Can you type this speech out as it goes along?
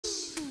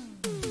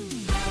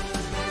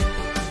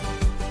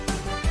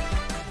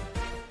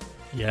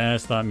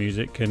Yes, that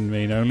music can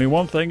mean only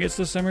one thing. It's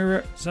the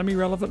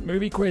semi-relevant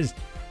movie quiz.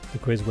 The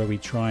quiz where we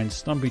try and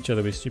stump each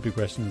other with stupid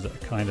questions that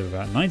are kind of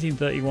about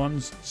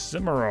 1931's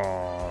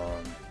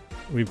Cimarron.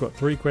 We've got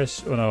 3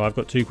 questions. Oh no, I've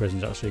got 2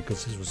 questions actually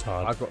because this was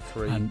hard. I've got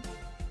 3. And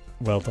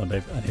well done,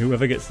 Dave. And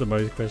whoever gets the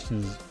most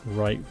questions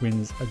right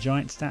wins a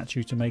giant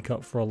statue to make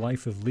up for a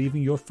life of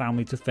leaving your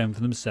family to fend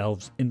for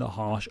themselves in the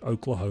harsh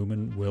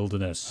Oklahoman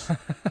wilderness.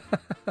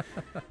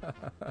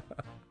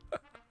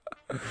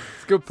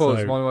 It's a good pause.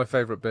 So, one of my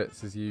favourite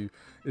bits is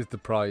the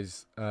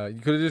prize. You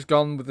could have just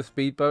gone with the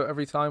speedboat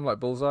every time,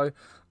 like Bullseye.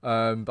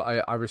 But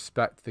I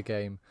respect the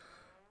game.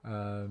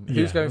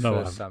 Who's going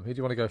first, Sam? Who do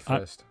you want to go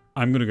first?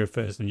 I'm going to go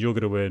first, and you're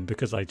going to win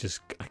because I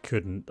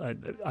couldn't.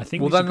 I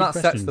think. Well, then that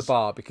sets the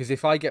bar because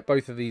if I get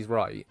both of these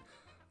right,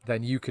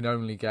 then it can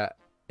only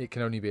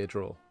be a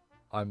draw.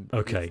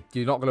 Okay.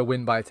 You're not going to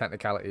win by a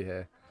technicality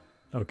here.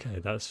 Okay,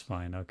 that's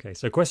fine. Okay,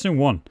 so question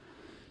 1.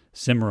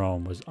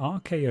 Cimarron was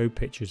RKO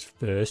Pictures'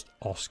 first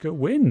Oscar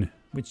win,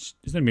 which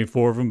there's only been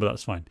 4 of them, but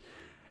that's fine.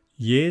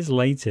 Years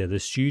later, the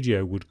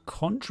studio would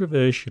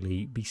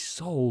controversially be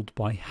sold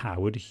by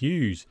Howard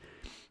Hughes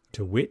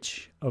to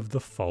which of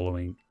the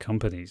following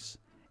companies?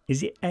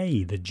 Is it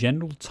A, the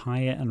General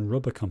Tire and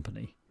Rubber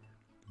Company,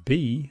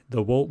 B,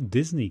 the Walt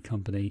Disney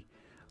Company,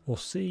 or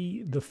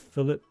C, the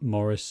Philip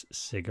Morris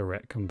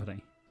Cigarette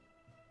Company?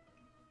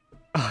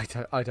 I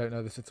don't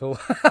know this at all.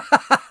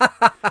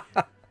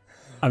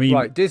 I mean,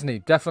 right, Disney,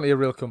 definitely a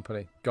real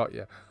company. Got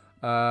you.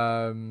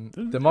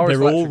 The Morris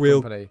Electric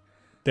Company.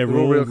 They're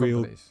all real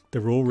companies.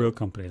 They're all real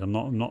companies. I'm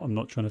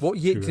not trying to. What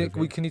year?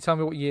 Can you tell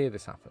me what year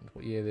this happened?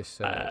 What year this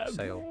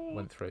sale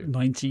went through?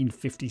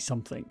 1950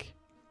 something.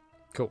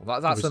 Cool.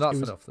 That's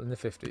enough. In the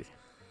 50s.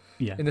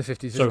 Yeah. In the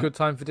 50s, it's a good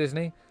time for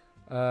Disney.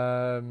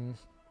 Well,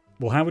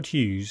 Howard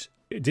Hughes.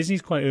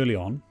 Disney's quite early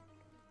on,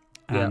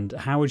 and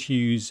Howard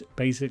Hughes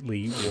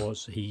basically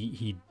was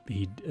he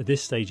at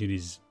this stage in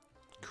his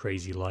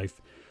crazy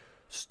life,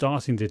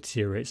 starting to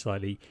deteriorate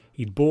slightly.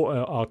 He'd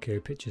bought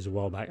RKO Pictures a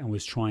while back and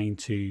was trying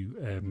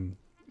to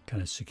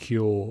kind of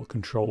secure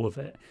control of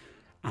it.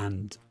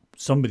 And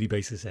somebody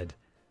basically said,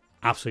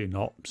 absolutely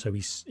not. So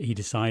he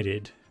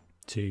decided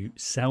to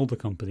sell the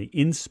company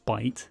in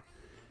spite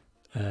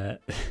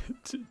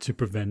to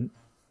prevent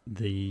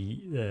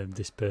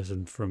this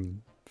person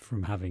from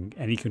having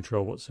any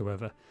control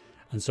whatsoever.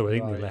 And so I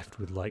think they left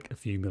with like a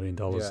few $1 million,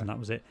 and that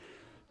was it.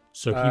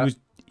 So he was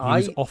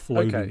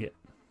offloading it.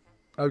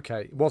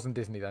 Okay, it wasn't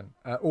Disney then.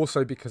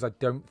 Also because I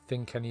don't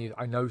think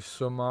I know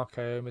some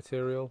RKO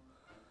material,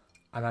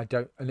 and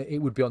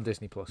it would be on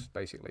Disney Plus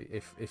basically.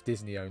 If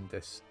Disney owned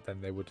this,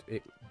 then they would.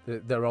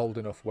 They're old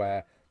enough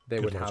where they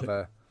would have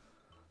a.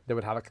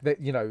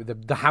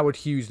 The Howard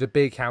Hughes, the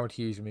big Howard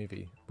Hughes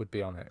movie would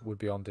be on it. Would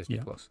be on Disney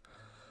Plus.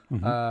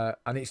 Mm-hmm.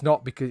 And it's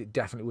not because it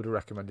definitely would have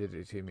recommended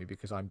it to me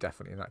because I'm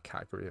definitely in that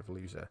category of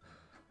loser.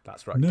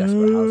 That's right. Nerd.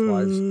 Desperate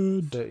Housewives,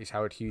 30s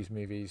Howard Hughes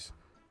movies.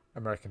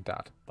 American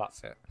Dad.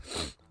 That's it.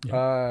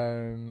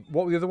 Yeah.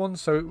 What were the other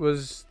ones? So it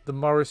was the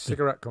Morris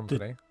Cigarette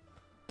Company,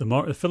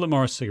 the Philip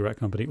Morris Cigarette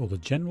Company, or the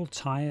General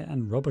Tire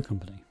and Rubber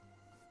Company.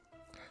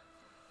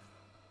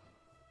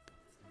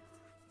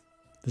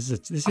 I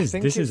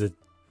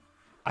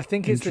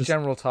think it's the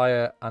General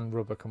Tire and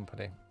Rubber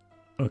Company.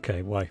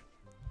 Okay, why?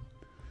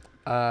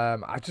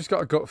 I just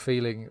got a gut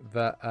feeling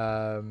that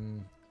that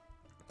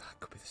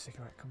could be the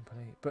cigarette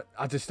company, but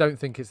I just don't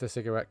think it's the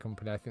cigarette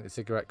company. I think the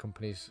cigarette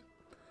companies.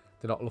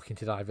 They're not looking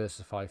to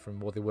diversify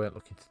they weren't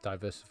looking to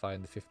diversify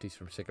in the 50s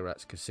from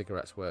cigarettes because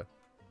cigarettes were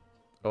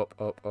up.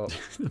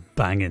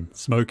 Banging.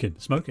 Smoking.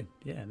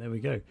 Yeah, there we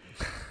go.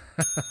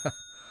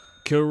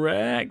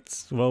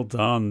 Correct. Well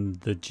done.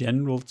 The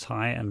General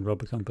Tire and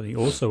Rubber Company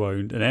also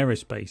owned an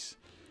aerospace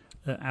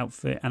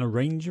outfit and a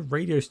range of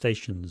radio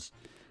stations.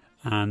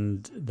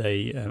 And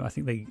they, I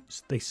think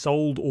they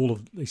sold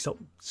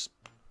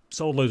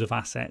sold loads of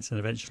assets and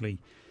eventually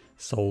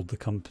sold the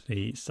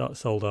company,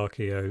 sold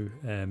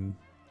RKO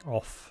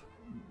off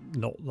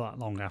not that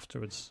long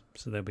afterwards.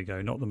 So there we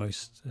go. Not the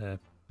most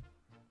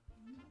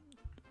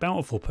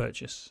bountiful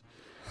purchase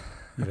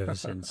you've ever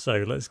seen.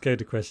 So let's go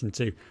to question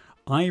 2.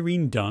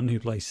 Irene Dunne, who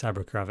plays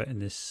Sabra Cravat in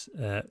this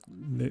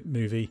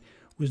movie,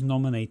 was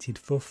nominated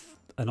for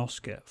an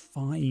Oscar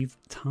 5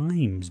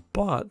 times,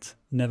 but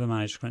never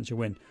managed to clinch a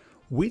win.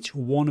 Which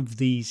one of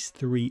these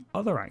 3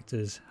 other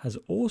actors has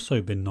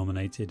also been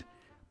nominated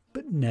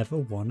but never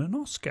won an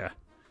Oscar?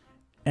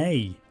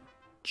 A.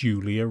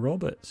 Julia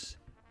Roberts,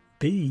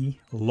 B.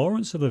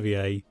 Laurence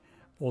Olivier,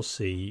 or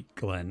C.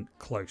 Glenn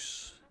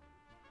Close?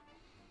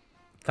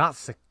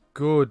 That's a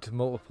good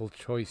multiple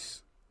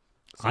choice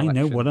selection. I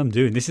know what I'm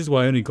doing. This is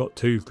why I only got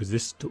 2 because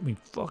this took me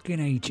fucking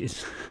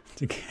ages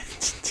to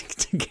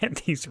get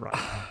these right.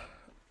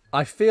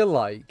 I feel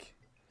like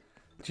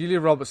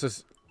Julia Roberts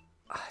is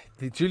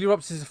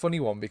a funny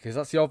one because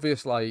that's the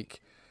obvious,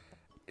 like,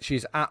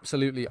 she's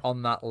absolutely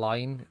on that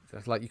line.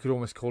 Like, you could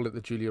almost call it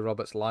the Julia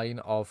Roberts line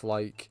of,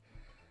 like,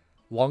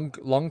 long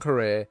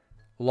career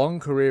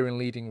in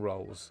leading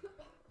roles,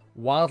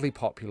 wildly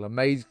popular,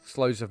 made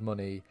loads of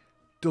money,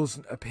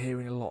 doesn't appear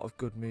in a lot of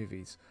good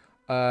movies.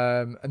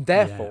 And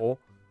therefore,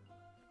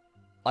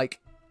 like,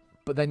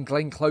 but then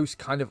Glenn Close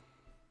kind of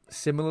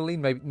similarly,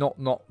 maybe not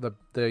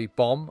the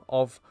bomb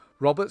of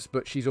Roberts,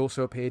 but she's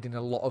also appeared in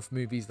a lot of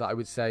movies that I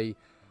would say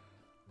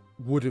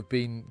would have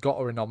got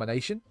her a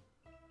nomination.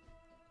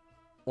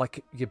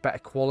 Like your better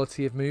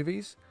quality of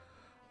movies,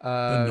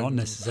 but not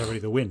necessarily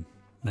the win.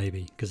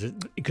 Maybe because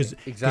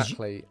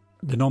exactly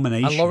the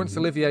nomination. And Laurence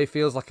Olivier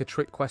feels like a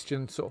trick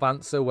question sort of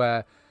answer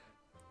where,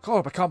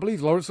 God, I can't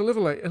believe Laurence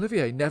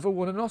Olivier never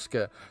won an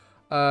Oscar.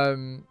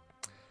 And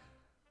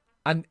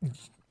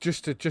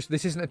just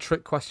this isn't a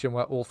trick question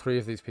where all three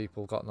of these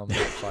people got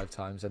nominated 5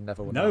 times and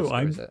never won an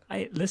Oscar, is it?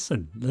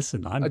 Listen.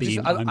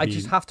 I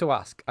just have to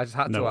ask. I just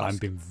had to ask. I'm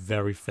being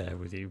very fair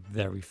with you.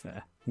 Very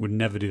fair. Would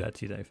never do that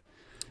to you, Dave.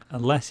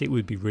 Unless it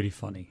would be really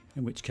funny,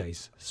 in which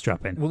case,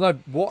 strap in. Well, no,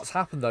 what's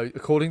happened, though,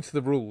 according to the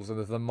rules,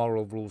 and the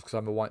moral rules, because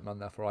I'm a white man,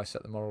 therefore I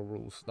set the moral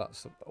rules,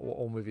 that's what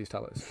all movies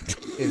tell us,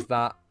 is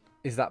that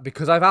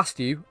because I've asked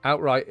you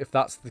outright if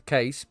that's the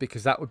case,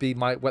 because that would be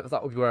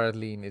where I'd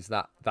lean, is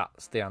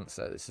that's the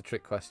answer. It's a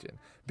trick question.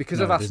 Because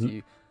I've asked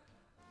you,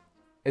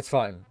 it's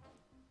fine.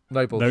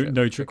 No bullshit.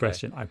 No trick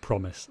question. I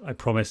promise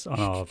on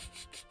our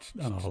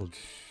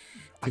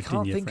I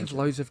can't think of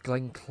loads of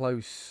Glenn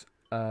Close.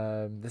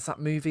 There's that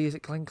movie. Is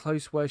it Glenn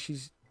Close where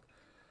she's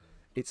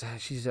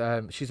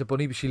a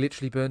bunny, but she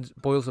literally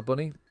boils a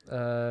bunny.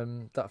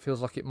 That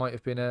feels like it might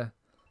have been a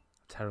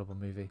terrible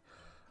movie.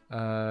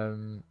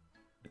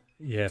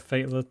 Yeah,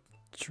 Fatal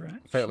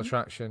Attraction. Fatal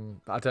Attraction.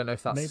 I don't know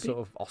if that's sort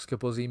of Oscar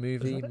buzzy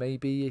movie.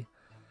 Maybe.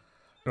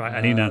 Right, I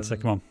need an answer.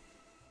 Come on.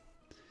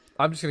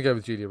 I'm just gonna go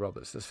with Julia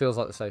Roberts. This feels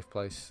like the safe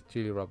place.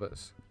 Julia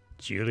Roberts.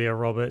 Julia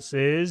Roberts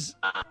is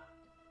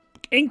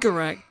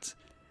incorrect.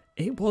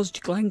 It was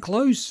Glenn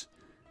Close.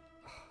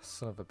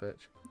 Son of a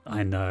bitch.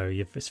 I know,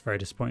 it's very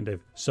disappointing,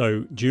 Dave.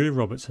 So, Julia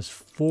Roberts has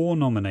 4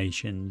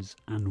 nominations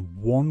and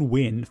 1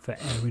 win for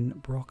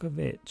Erin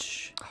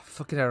Brockovich. Oh,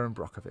 fucking Erin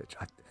Brockovich.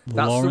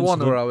 That's the one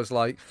where I was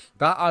like,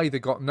 that either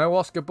got no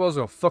Oscar buzz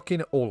or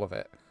fucking all of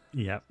it.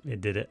 Yeah, it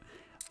did it.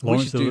 We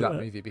should do that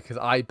movie, because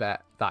I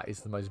bet that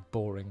is the most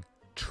boring,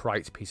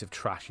 trite piece of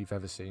trash you've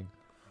ever seen.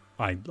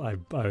 I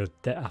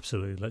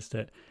absolutely, let's do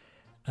it.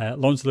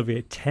 Laurence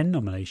Olivier, 10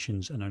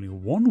 nominations and only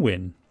 1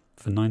 win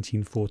for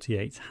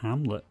 1948's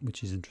Hamlet,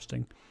 which is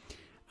interesting.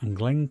 And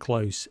Glenn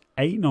Close,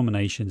 8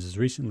 nominations as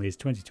recently as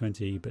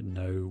 2020, but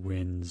no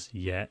wins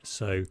yet.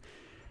 So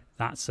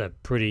that's a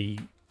pretty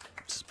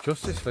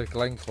justice for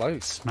Glenn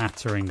Close.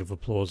 Smattering of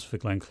applause for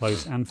Glenn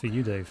Close and for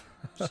you, Dave.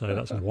 So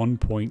that's 1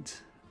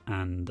 point,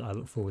 and I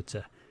look forward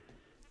to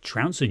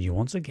trouncing you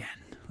once again.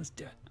 Let's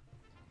do it.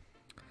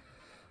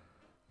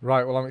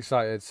 Right, well, I'm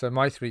excited. So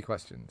my 3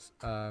 questions.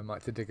 I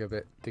like to dig a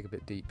bit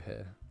deep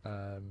here.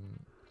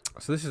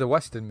 So this is a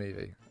Western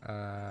movie.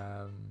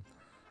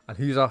 And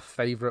who's our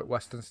favourite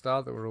Western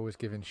star that we're always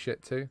giving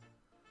shit to?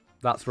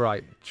 That's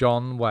right,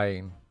 John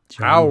Wayne.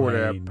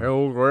 Howdy,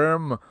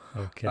 Pilgrim.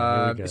 Okay,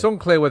 here we go. It's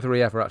unclear whether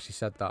he ever actually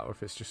said that or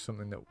if it's just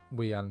something that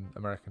we and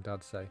American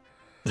dads say.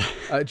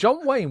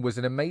 John Wayne was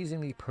an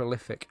amazingly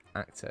prolific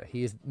actor.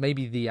 He is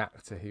maybe the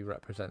actor who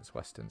represents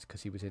Westerns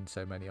because he was in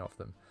so many of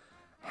them.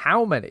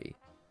 How many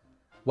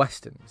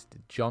Westerns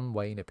did John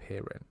Wayne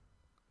appear in?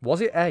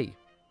 Was it A,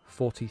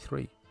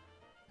 43,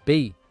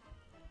 B,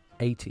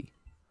 80,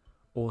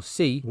 or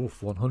C,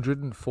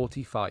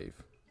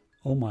 145?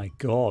 Oh my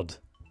God.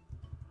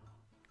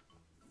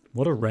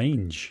 What a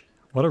range.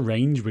 What a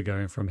range we're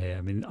going from here.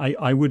 I mean,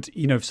 I would,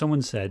 if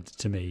someone said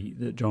to me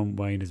that John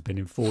Wayne has been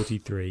in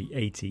 43,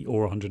 80,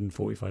 or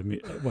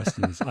 145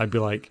 Westerns, I'd be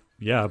like,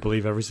 yeah, I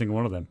believe every single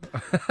one of them.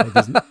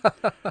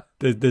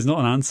 There's not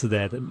an answer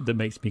there that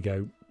makes me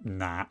go,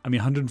 nah. I mean,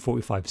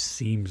 145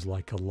 seems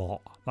like a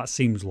lot. That's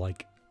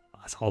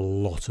a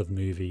lot of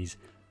movies.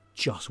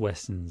 Just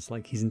Westerns.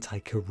 Like, his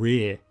entire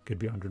career could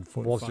be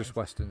 145. Was just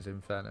Westerns,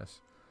 in fairness.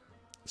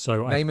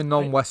 So name a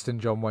non-Western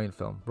John Wayne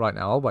film. Right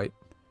now, I'll wait.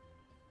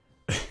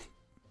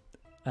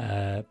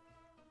 That's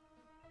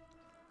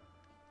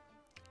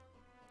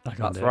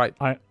right.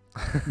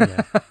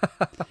 Yeah.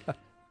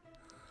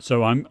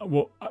 So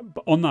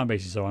on that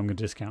basis, so I'm going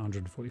to discount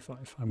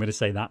 145. I'm going to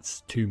say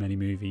that's too many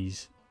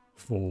movies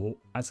for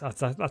that's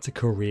a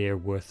career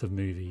worth of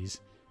movies,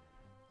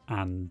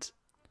 and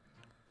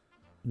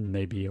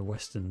maybe a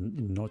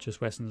Western, not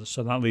just Westerns.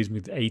 So that leaves me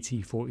with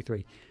 80,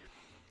 43.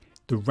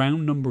 The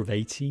round number of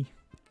 80,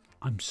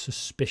 I'm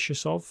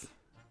suspicious of.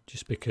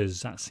 Just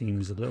because that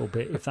seems a little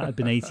bit... If that had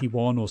been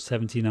 81 or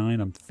 79,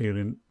 I'm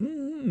feeling...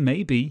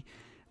 maybe,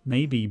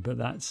 but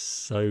that's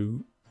so...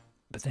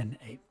 But then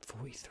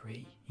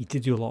 43. He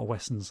did do a lot of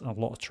Westerns, a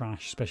lot of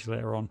trash, especially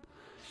later on.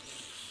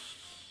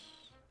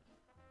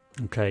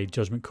 Okay,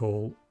 judgment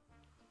call.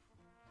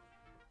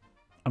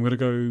 I'm going to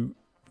go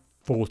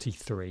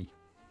 43.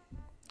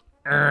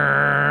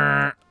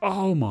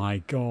 Oh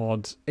my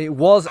God. It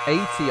was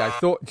 80. I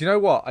thought... Do you know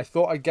what? I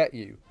thought I'd get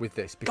you with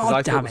this because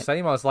I thought the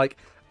same. I was like...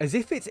 As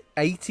if it's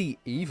 80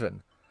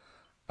 even.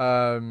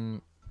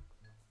 And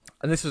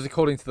this was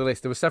according to the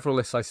list. There were several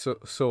lists I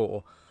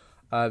saw.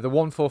 The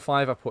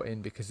 145 I put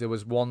in because there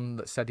was one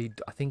that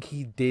said I think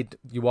he did.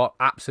 You are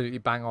absolutely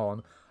bang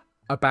on.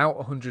 About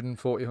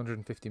 140,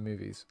 150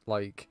 movies.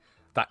 Like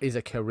that is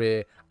a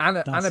career and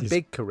a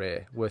big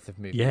career worth of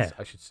movies.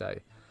 I should say.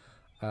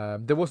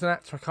 There was an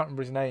actor, I can't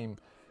remember his name.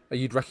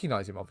 You'd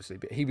recognise him obviously,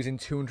 but he was in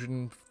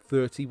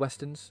 230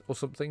 westerns or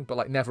something, but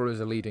like never as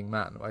a leading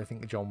man. I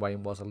think John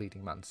Wayne was a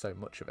leading man, so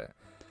much of it.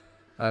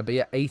 But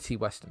yeah, 80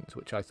 westerns,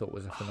 which I thought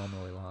was a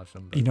phenomenally large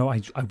number. You know, I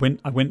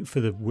went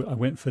for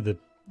the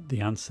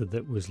answer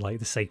that was like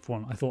the safe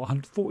one. I thought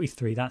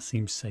 143, that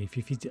seems safe.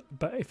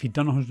 But if you'd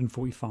done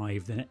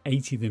 145, then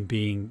 80 of them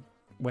being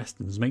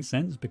westerns makes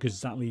sense, because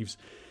that leaves,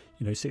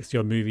 60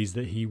 odd movies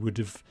that he would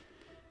have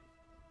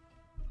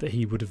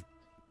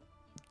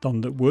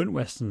done that weren't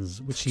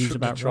westerns, which seems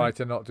about try right.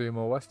 to not do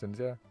more westerns.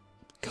 Yeah.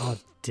 God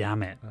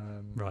damn it!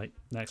 Right,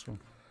 next one.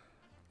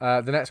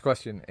 The next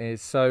question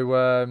is,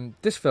 so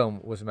this film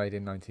was made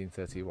in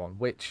 1931,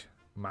 which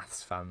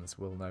maths fans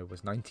will know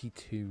was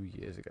 92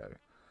 years ago.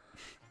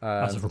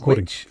 As of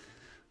recording.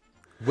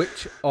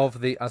 Which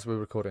of the, as we're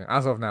recording,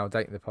 as of now,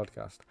 dating the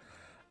podcast,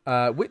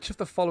 which of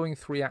the following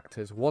three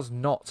actors was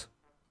not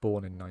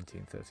born in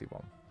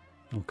 1931?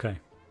 Okay.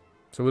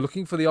 So we're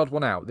looking for the odd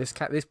one out. This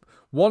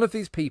one of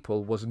these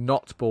people was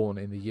not born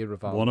in the year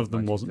of our One of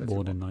them wasn't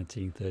born in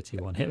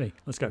 1931. Hit me.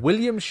 Let's go.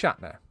 William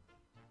Shatner.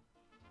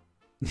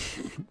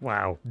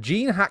 Wow.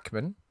 Gene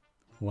Hackman.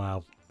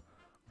 Wow.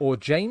 Or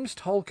James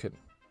Tolkien.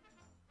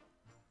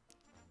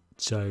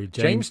 So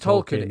James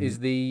Tolkien is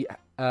the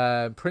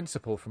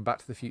principal from Back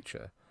to the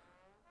Future,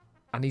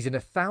 and he's in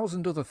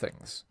 1,000 other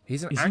things.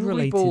 He's an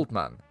angry bald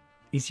man.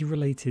 Is he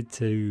related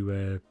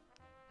to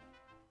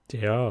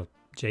J.R.R.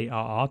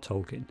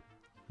 Tolkien?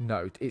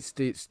 No, it's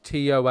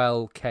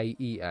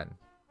Tolken.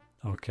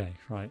 Okay,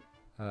 right.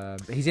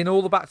 He's in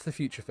all the Back to the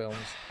Future films,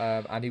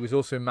 and he was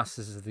also in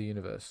Masters of the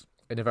Universe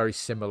in a very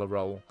similar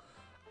role,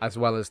 as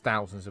well as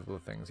thousands of other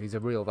things. He's a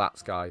real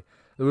that's guy.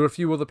 There were a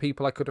few other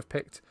people I could have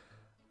picked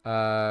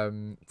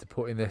to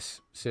put in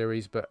this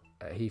series, but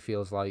he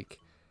feels like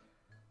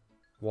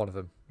one of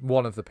them.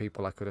 One of the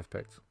people I could have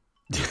picked.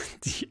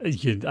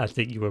 I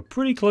think you were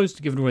pretty close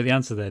to giving away the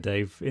answer there,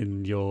 Dave,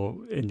 in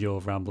your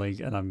rambling,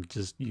 and I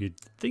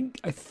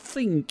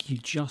think you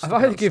just have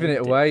either given it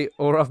away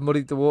or I've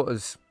muddied the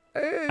waters.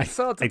 It's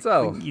hard to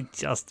tell. I think you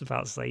just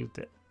about saved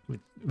it.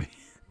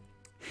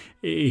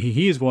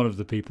 He is one of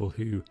the people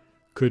who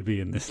could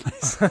be in this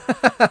list.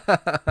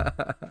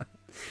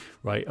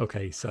 Right,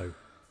 okay, so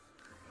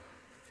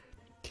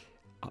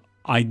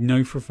I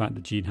know for a fact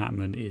that Gene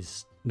Hackman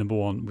is, number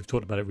one, we've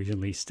talked about it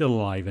recently, still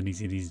alive, and he's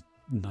in his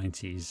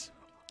 90s.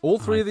 All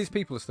three of these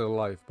people are still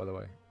alive, by the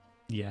way.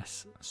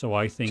 Yes, so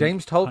I think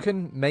James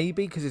Tolkien,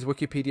 maybe, because his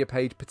Wikipedia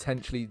page,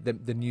 potentially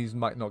the news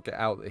might not get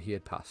out that he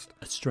had passed.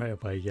 Straight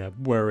away, yeah,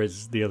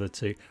 whereas the other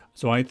two.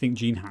 So I think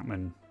Gene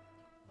Hackman,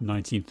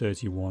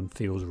 1931,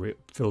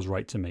 feels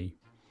right to me.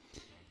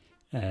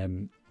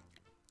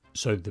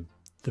 So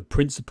the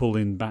principal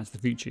in Back to the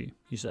Future,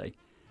 you say,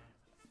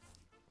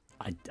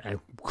 I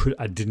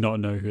did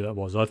not know who that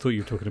was. I thought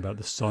you were talking about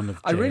the son of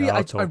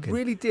J.R.R.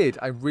 Tolkien.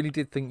 I really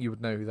did think you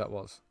would know who that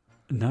was.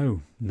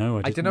 No,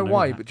 I don't know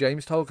why, but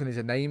James Tolkien is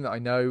a name that I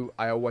know.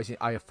 I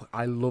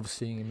love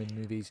seeing him in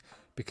movies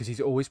because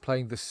he's always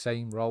playing the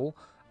same role,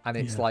 and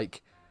it's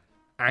like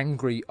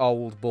angry,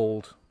 old,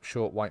 bald,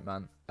 short white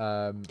man,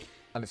 and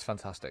it's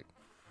fantastic.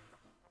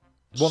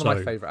 One of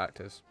my favourite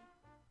actors.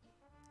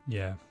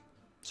 Yeah,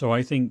 so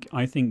I think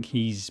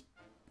he's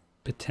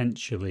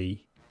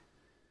potentially.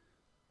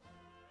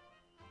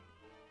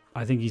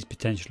 I think he's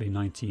potentially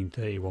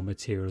 1931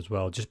 material as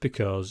well, just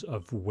because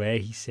of where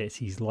he sits.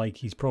 He's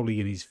probably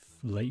in his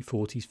late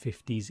 40s,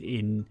 50s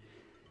in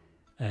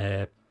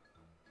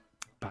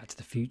Back to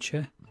the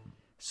Future.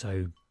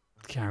 So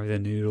Carry the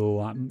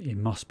Noodle, he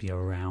must be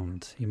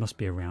around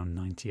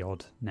 90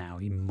 odd now.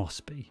 He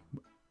must be.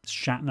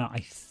 Shatner, I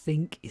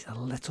think, is a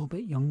little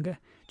bit younger,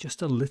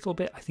 just a little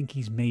bit. I think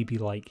he's maybe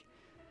like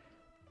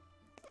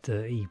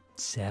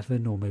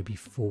 37 or maybe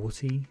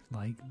 40,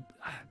 like.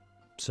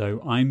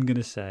 So I'm going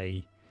to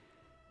say,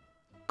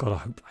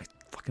 God, I'm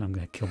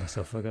going to kill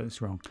myself if I got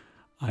this wrong.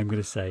 I'm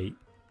going to say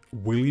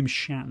William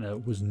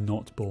Shatner was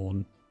not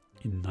born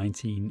in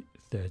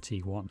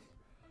 1931.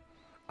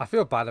 I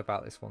feel bad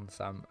about this one,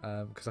 Sam,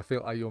 because I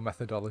feel like your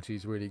methodology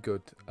is really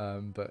good,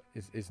 but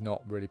is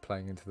not really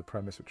playing into the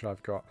premise which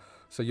I've got.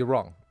 So you're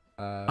wrong.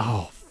 Fuck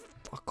off.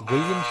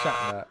 William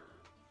Shatner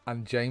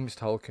and James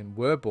Tolkien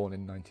were born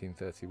in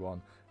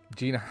 1931.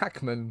 Gene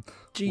Hackman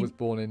was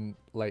born in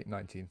late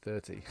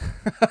 1930.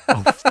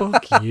 Oh,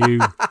 fuck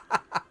you.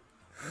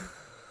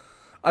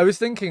 I was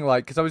thinking,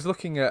 because I was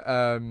looking at,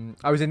 I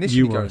was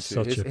initially going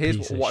to,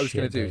 here's what I was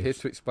going to do, here's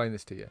to explain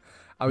this to you.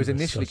 I was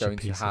initially going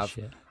to have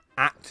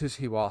actors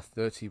who are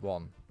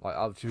 31,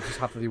 I'll just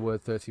have the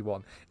word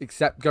 31,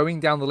 except going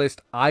down the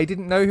list, I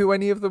didn't know who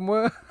any of them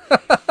were.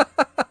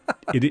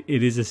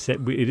 It's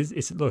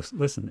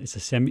a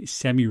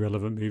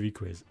semi-relevant movie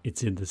quiz.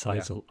 It's in the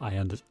title.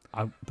 Yeah.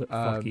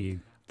 Fuck you.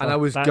 And I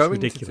was that's going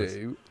ridiculous.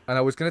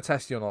 to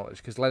test your knowledge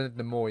because Leonard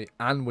Nimoy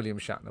and William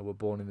Shatner were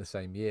born in the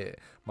same year.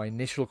 My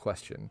initial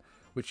question,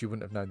 which you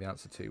wouldn't have known the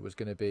answer to, was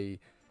going to be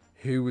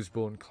who was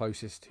born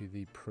closest to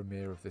the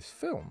premiere of this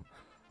film.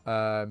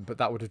 But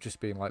that would have just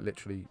been like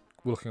literally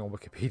looking on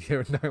Wikipedia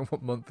and knowing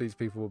what month these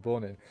people were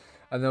born in.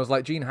 And there was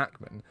like Gene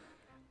Hackman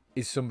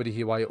is somebody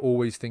who I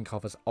always think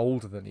of as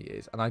older than he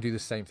is, and I do the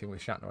same thing with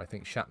Shatner. I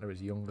think Shatner is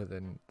younger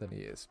than he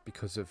is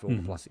because of all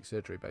the plastic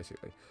surgery,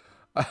 basically.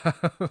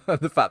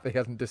 The fact that he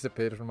hasn't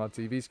disappeared from our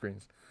TV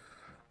screens.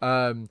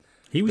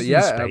 He was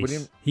in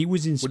space. He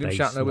was in William space.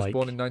 Shatner was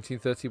born in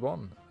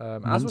 1931.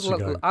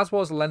 As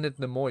was Leonard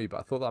Nimoy, but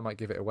I thought that might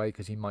give it away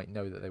because he might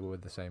know that they were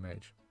the same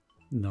age.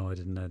 No, I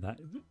didn't know that.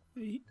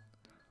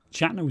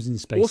 Shatner was in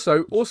space.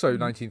 Also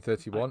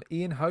 1931,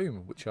 Ian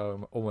Holm, which I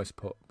almost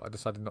put, but I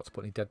decided not to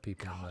put any dead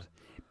people in there.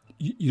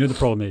 You know the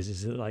problem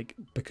is that like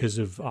because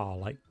of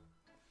I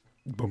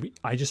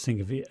just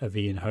think of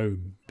Ian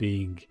Holm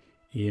being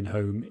Ian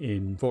Holm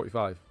in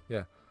 45,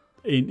 yeah.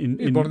 In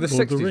born in the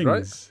Lord of 60s, Rings,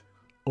 right?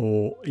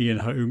 Or Ian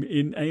Holm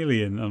in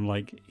Alien. I'm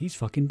like, he's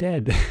fucking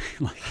dead.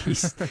 Like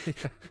he's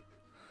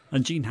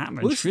and Gene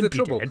Hackman should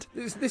be dead.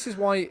 This is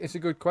why it's a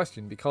good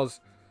question,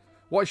 because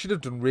what I should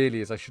have done really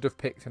is I should have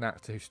picked an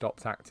actor who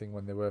stopped acting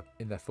when they were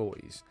in their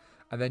 40s,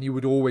 and then you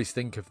would always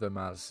think of them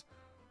as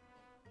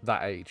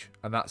that age,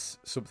 and that's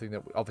something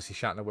that obviously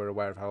Shatner, we're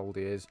aware of how old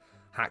he is,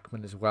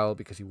 Hackman as well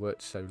because he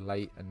worked so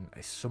late and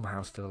is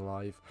somehow still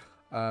alive,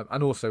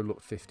 and also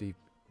looked 50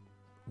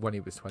 when he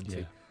was 20.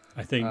 Yeah.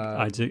 I think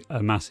I do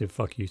a massive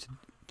fuck you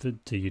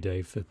to you,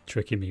 Dave, for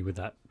tricking me with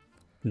that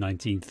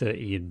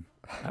 1930. And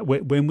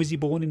when was he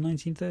born in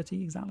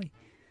 1930 exactly?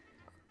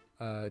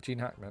 Gene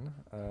Hackman.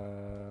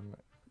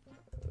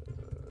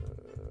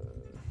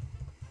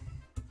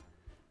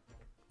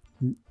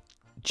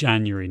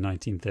 January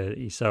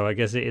 1930. So I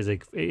guess it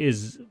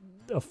is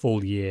a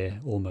full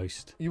year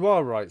almost. You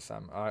are right,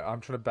 Sam.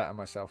 I'm trying to better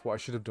myself. What I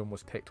should have done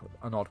was picked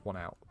an odd one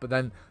out. But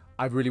then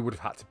I really would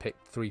have had to pick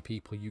three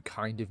people you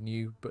kind of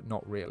knew, but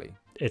not really.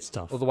 It's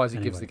tough. Otherwise,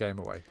 it gives the game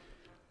away.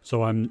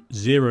 So I'm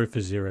 0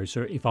 for 0.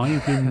 So if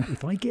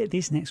I get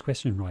this next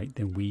question right,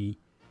 then we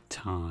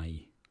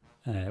tie.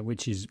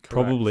 Which is correct.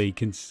 Probably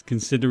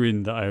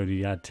considering that I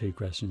only had 2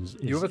 questions.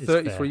 You have a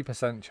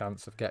 33%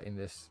 chance of getting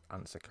this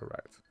answer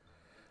correct.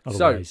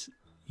 Otherwise,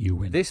 you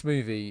win. This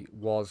movie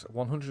was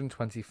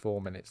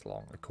 124 minutes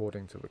long,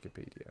 according to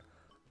Wikipedia.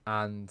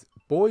 And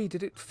boy,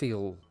 did it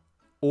feel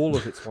all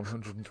of its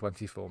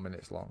 124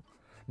 minutes long.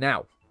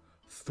 Now,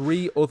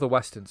 3 other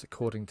Westerns,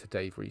 according to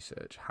Dave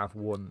Research, have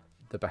won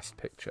the Best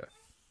Picture.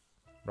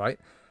 Right?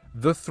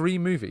 The 3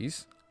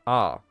 movies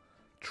are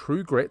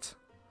True Grit,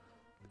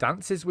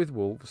 Dances with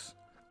Wolves,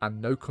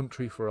 and No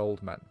Country for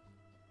Old Men.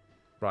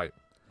 Right.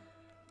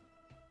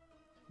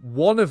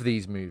 One of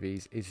these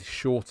movies is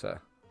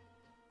shorter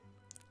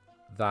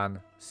than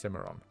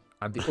Cimarron,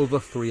 and the other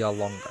 3 are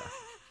longer.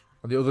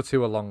 And the other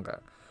 2 are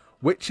longer.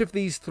 Which of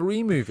these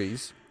 3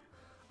 movies,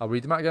 I'll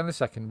read them out again in a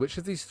second, which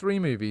of these 3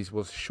 movies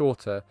was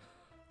shorter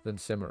than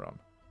Cimarron?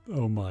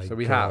 Oh my god. So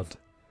we have,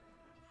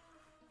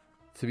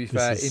 to be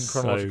fair, in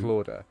chronological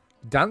order,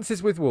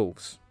 Dances with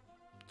Wolves,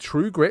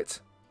 True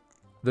Grit,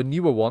 the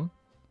newer one,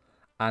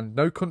 and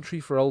No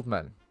Country for Old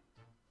Men.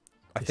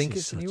 I think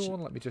it's the newer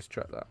one. Let me just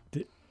check that.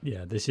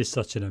 Yeah, this is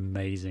such an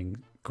amazing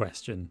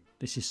question.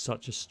 This is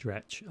such a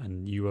stretch,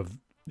 and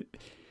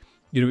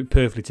it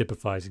perfectly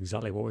typifies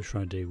exactly what we're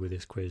trying to do with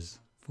this quiz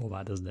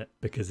format, doesn't it?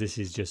 Because this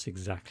is just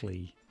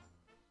exactly,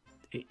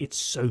 it's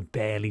so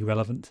barely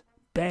relevant.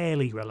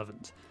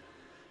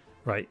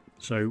 Right.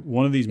 So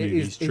one of these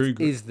movies, True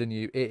Grit, is the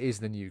new. It is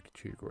the new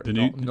True Grit.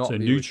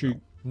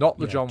 Not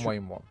the John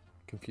Wayne one.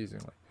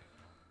 Confusingly.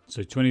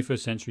 So 21st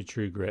century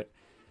True Grit.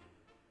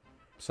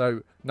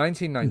 So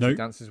 1990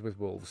 Dances with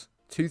Wolves,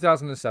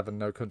 2007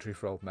 No Country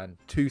for Old Men,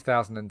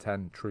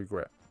 2010 True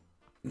Grit.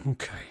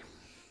 Okay.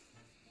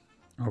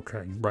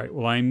 Right.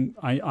 Well, I'm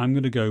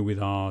going to go with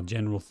our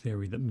general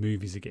theory that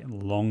movies are getting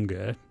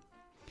longer.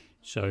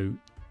 So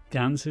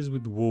Dances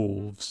with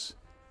Wolves,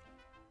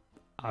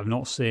 I've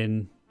not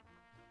seen.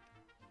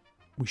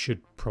 We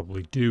should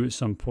probably do at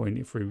some point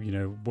if we, we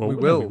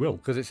will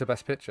because it's the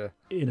Best Picture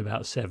in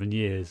about 7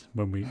 years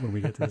when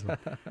we get to this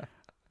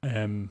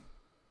one.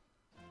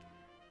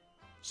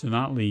 So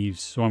that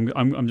leaves. So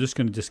I'm just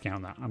going to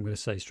discount that. I'm going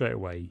to say straight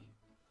away,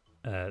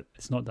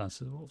 it's not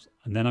Dances with Wolves,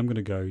 and then I'm going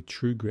to go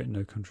True Grit,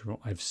 No Country for.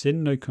 I've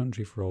seen No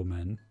Country for Old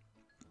Men.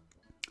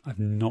 I've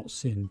not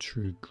seen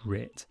True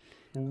Grit.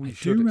 Ooh, I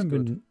do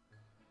remember.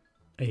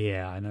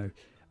 Yeah, I know.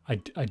 I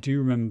do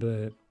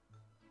remember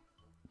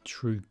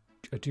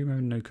I do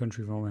remember No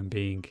Country for Old Men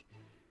being,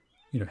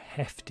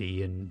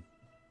 hefty and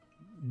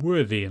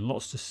worthy and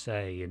lots to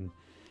say.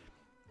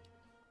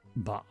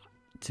 But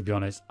to be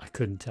honest, I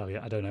couldn't tell you.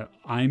 I don't know.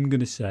 I'm going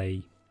to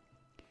say,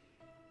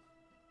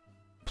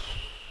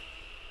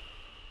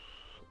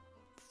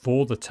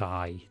 for the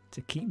tie,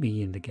 to keep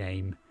me in the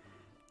game,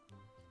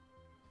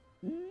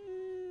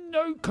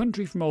 No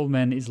Country for Old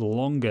Men is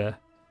longer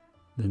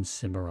than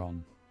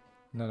Cimarron.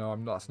 No,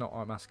 that's not what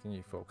I'm asking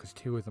you for, because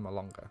 2 of them are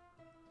longer.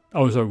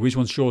 Oh, sorry. Which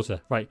one's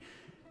shorter? Right.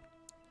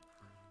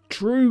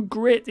 True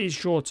Grit is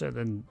shorter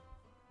than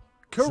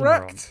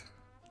Correct.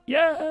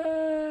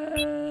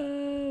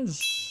 Cimarron.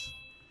 Yes.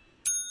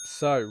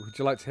 So, would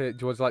you like to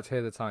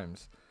hear the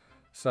times?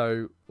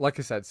 So, like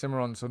I said,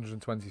 Cimarron's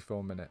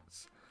 124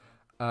 minutes.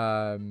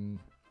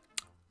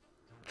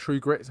 True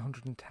Grit is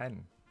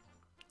 110.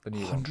 The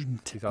new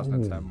 110.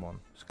 2010 one.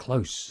 It's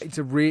close. It's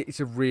a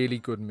really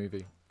good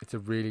movie. It's a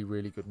really,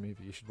 really good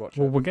movie. You should watch it.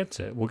 Well, we'll get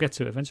to it. We'll get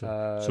to it eventually.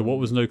 So what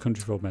was No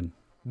Country for Old Men?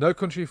 No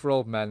Country for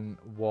Old Men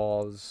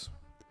was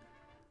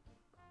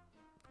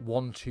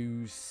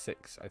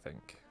 126, I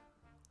think.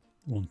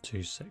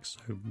 126.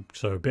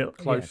 So a bit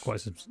close.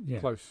 Close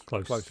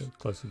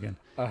again.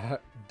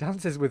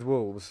 Dances with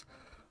Wolves.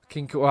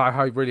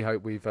 I really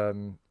hope we've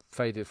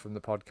faded from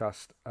the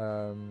podcast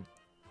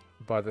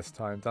by this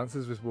time.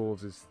 Dances with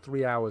Wolves is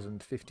 3 hours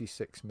and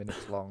 56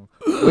 minutes long,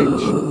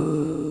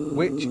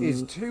 which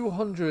is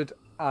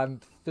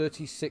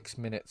 236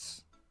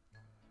 minutes.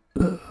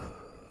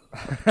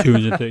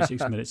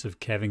 236 minutes of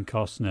Kevin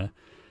Costner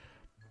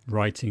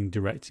writing,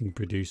 directing,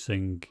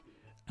 producing,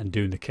 and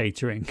doing the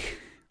catering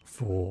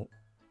for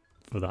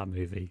that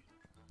movie.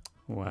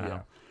 Wow.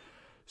 Yeah.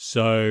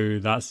 So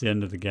that's the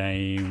end of the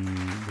game.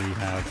 We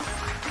have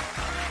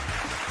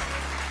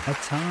a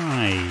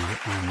tie,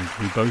 and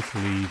we both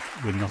leave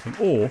with nothing,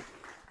 or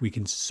we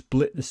can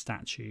split the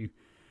statue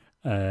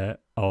to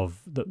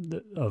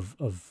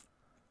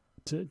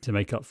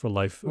make up for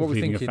life. What of are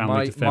we leaving thinking? A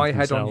family to fend My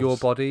head themselves. on your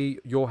body,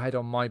 your head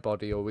on my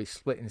body, or are we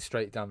splitting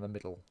straight down the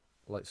middle,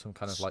 like some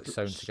kind of like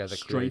sewn together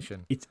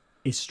creation? It's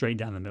straight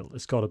down the middle.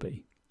 It's got to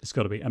be. It's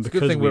got to be. And it's a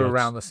because good thing we're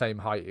around the same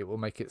height, it will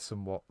make it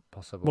somewhat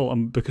possible. Well,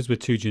 because we're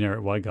two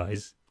generic white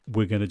guys,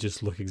 we're going to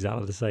just look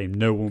exactly the same.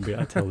 No one will be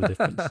able to tell the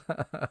difference.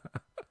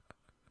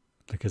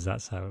 Because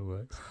that's how it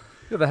works.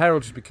 Yeah, the hair will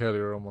just be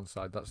curlier on one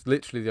side. That's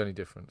literally the only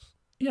difference.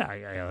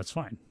 Yeah, that's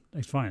fine.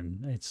 It's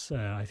fine. It's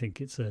I think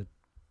it's a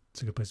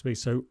good place to be.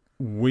 So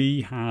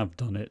we have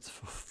done it,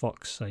 for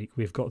fuck's sake.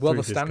 We've got through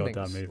this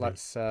goddamn movie.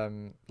 Let's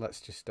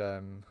just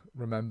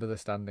remember the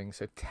standings.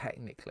 So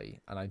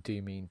technically, and I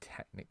do mean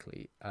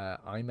technically,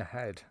 I'm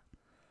ahead.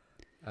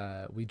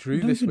 We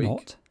drew this week.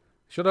 Not.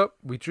 Shut up.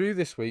 We drew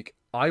this week.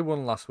 I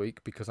won last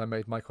week because I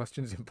made my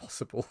questions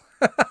impossible.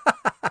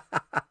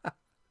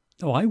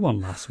 Oh, I won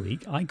last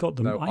week. I got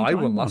them. No, I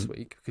won last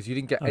week because you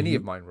didn't get any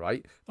of mine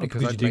right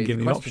because I made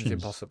the questions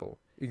impossible.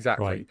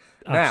 Exactly. Right.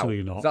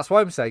 Absolutely now, not. That's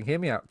why I'm saying, hear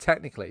me out.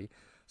 Technically,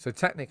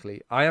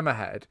 I am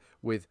ahead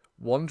with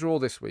one draw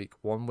this week,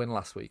 one win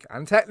last week,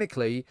 and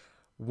technically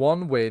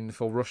one win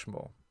for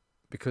Rushmore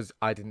because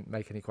I didn't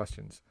make any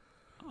questions.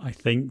 I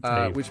think,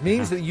 Dave, which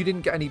means that you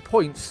didn't get any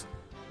points,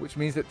 which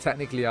means that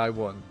technically I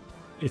won.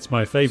 It's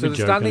my favourite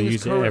joke. So the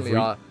standings currently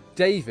are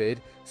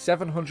David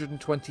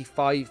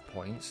 725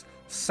 points.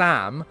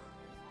 Sam,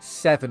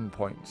 7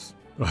 points.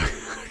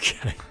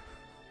 Okay.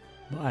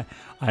 I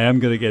am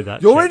going to get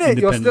that. You're in it.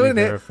 You're still in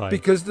verified. It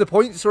because the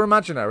points are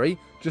imaginary,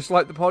 just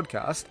like the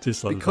podcast.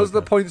 Because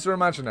the points are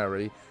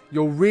imaginary,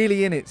 you're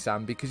really in it,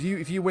 Sam. Because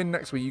if you win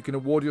next week, you can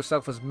award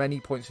yourself as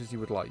many points as you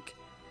would like.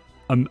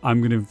 I'm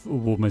going to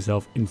award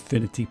myself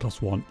infinity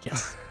plus 1.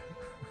 Yes.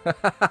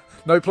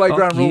 No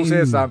playground rules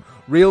here, Sam.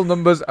 Real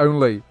numbers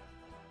only.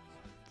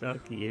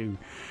 Fuck you.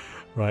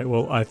 Right,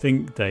 well, I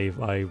think, Dave,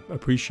 I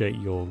appreciate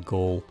your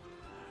goal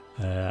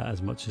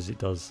as much as it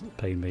does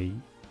pain me.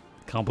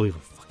 Can't believe I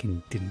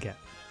fucking didn't get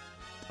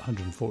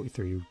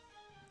 143,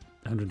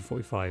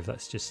 145.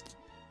 That's just,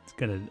 it's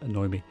going to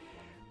annoy me.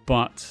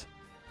 But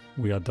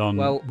we are done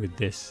with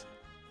this.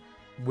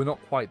 We're not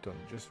quite done.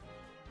 Just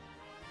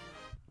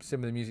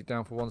simmer the music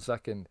down for 1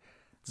 second.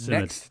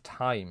 Simmered. Next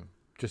time,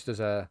 just as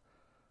a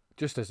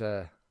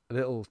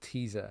little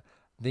teaser,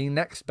 the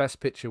next best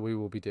picture we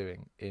will be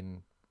doing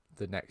in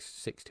the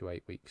next 6 to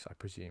 8 weeks, I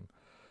presume,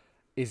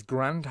 is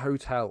Grand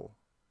Hotel,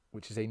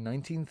 which is a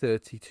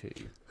 1932.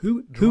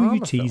 Who are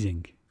you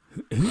teasing?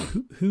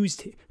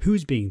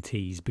 Who's being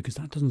teased? Because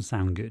that doesn't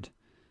sound good.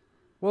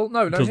 Well,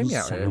 no, hear me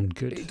out here.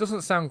 Good. It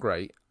doesn't sound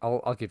great.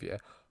 I'll give you,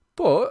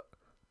 but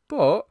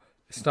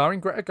starring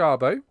Greta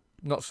Garbo,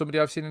 not somebody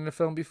I've seen in a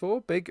film before.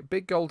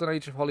 Big golden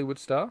age of Hollywood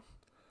star,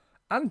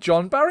 and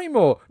John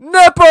Barrymore.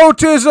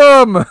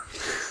 Nepotism.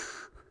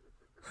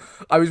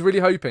 I was really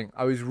hoping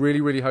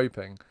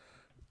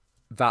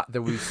that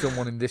there was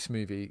someone in this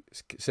movie,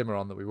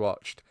 Cimarron, that we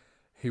watched,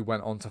 who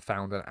went on to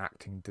found an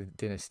acting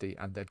dynasty,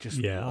 and they're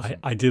just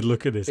I did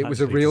look at this. It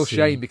was a real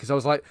shame because I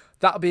was like,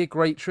 that would be a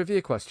great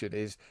trivia question: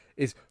 is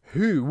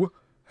who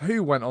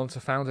went on to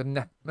found a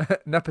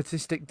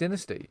nepotistic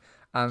dynasty?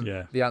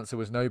 And the answer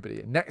was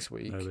nobody. And next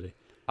week,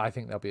 I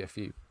think there'll be a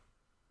few.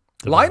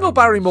 Lionel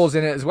Barrymore's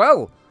in it as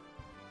well.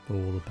 All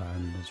the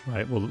Barrymores,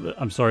 right? Well,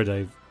 I'm sorry,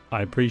 Dave.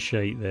 I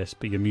appreciate this,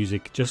 but your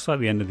music, just like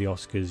the end of the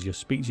Oscars, your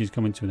speech is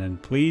coming to an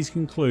end. Please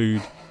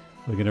conclude.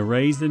 We're going to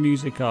raise the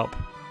music up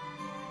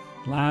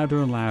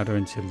louder and louder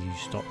until you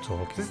stop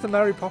talking. This is the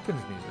Mary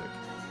Poppins music.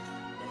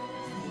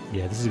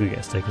 Yeah, this is going to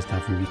get us taken down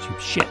from YouTube.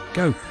 Shit,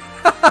 go.